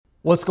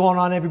What's going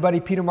on, everybody?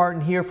 Peter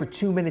Martin here for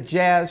 2 Minute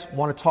Jazz. I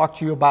want to talk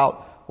to you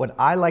about what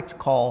I like to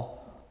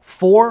call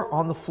 4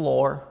 on the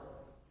floor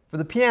for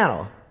the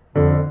piano.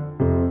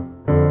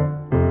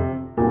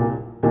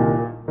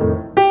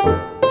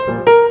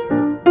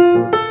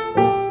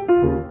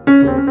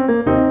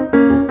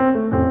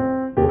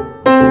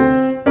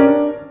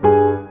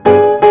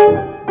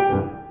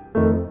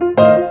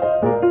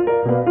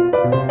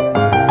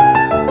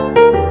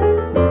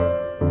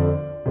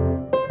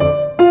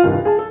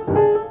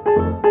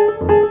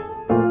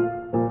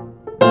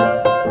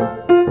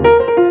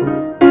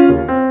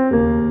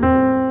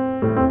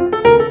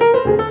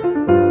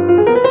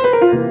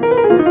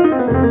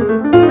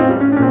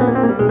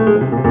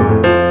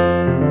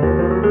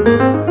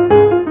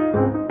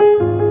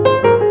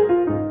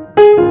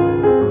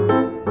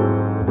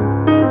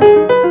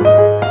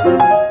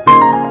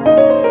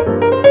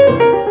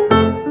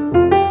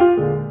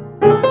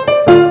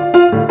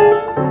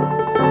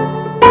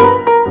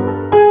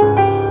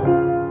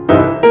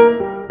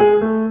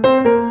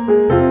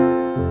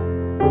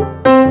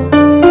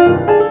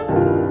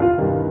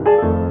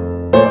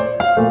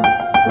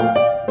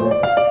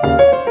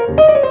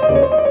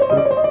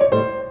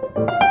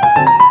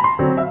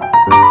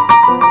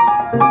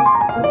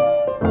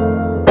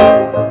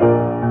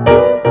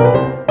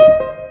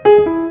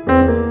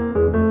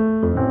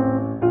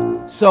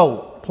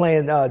 So,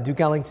 playing Duke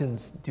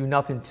Ellington's Do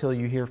Nothing Till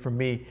You Hear From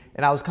Me,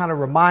 and I was kind of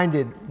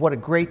reminded what a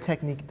great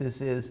technique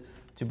this is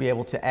to be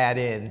able to add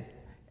in,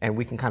 and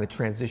we can kind of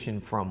transition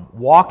from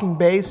walking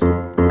bass to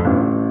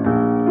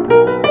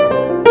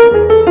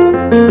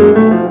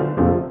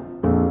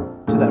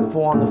that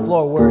 4 on the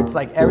floor where it's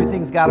like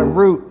everything's got a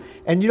root.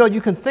 And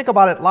you can think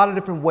about it a lot of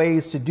different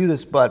ways to do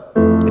this, but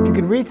if you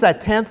can reach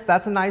that 10th,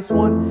 that's a nice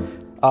one.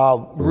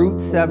 Root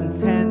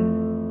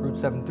 7-10, root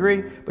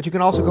 7-3, but you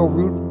can also go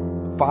root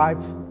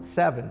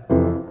 5-7.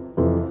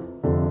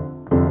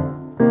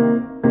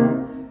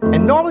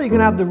 And normally you can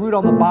have the root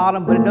on the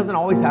bottom, but it doesn't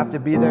always have to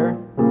be there.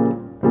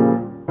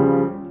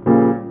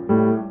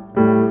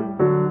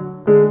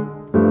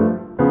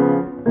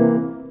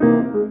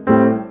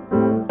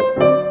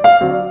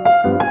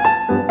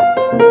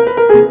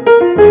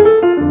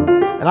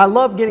 And I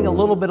love getting a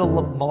little bit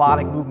of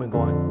melodic movement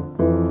going.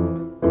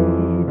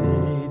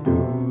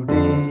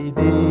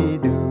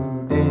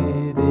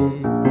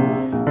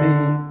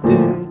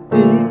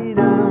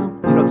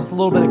 A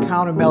little bit of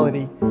counter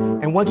melody,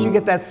 and once you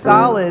get that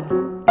solid,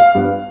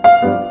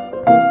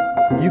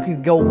 you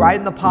can go right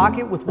in the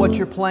pocket with what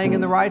you're playing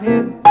in the right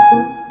hand.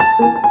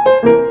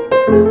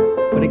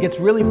 But it gets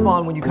really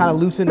fun when you kind of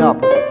loosen up.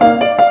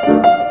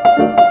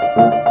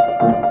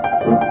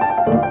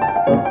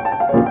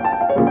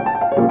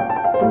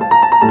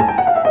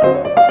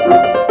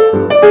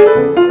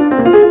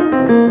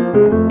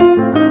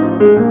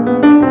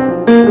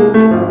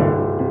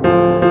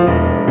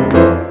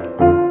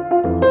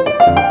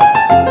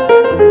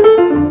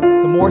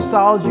 The more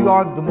solid you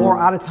are, the more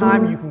out of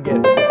time you can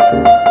get.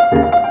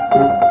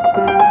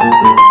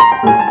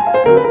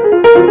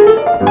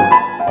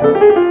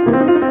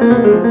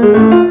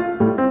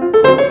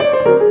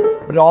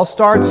 But it all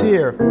starts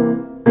here.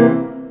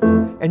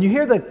 And you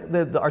hear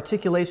the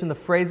articulation, the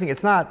phrasing.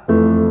 It's not,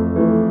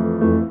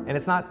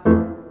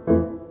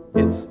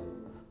 it's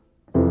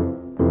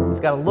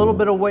got a little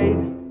bit of weight.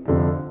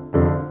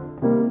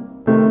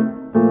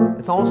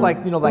 It's almost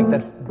like, like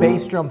that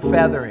bass drum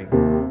feathering.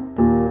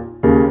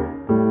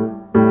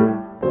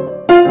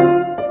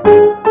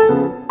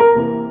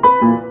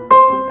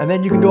 And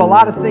then you can do a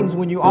lot of things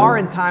when you are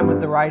in time with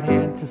the right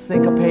hand to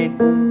syncopate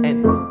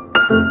and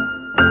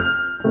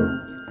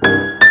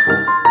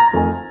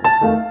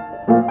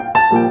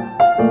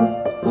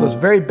so it's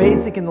very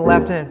basic in the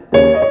left hand,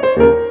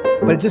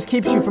 but it just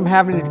keeps you from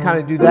having to kind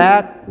of do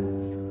that,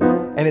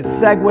 and it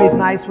segues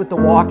nice with the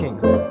walking.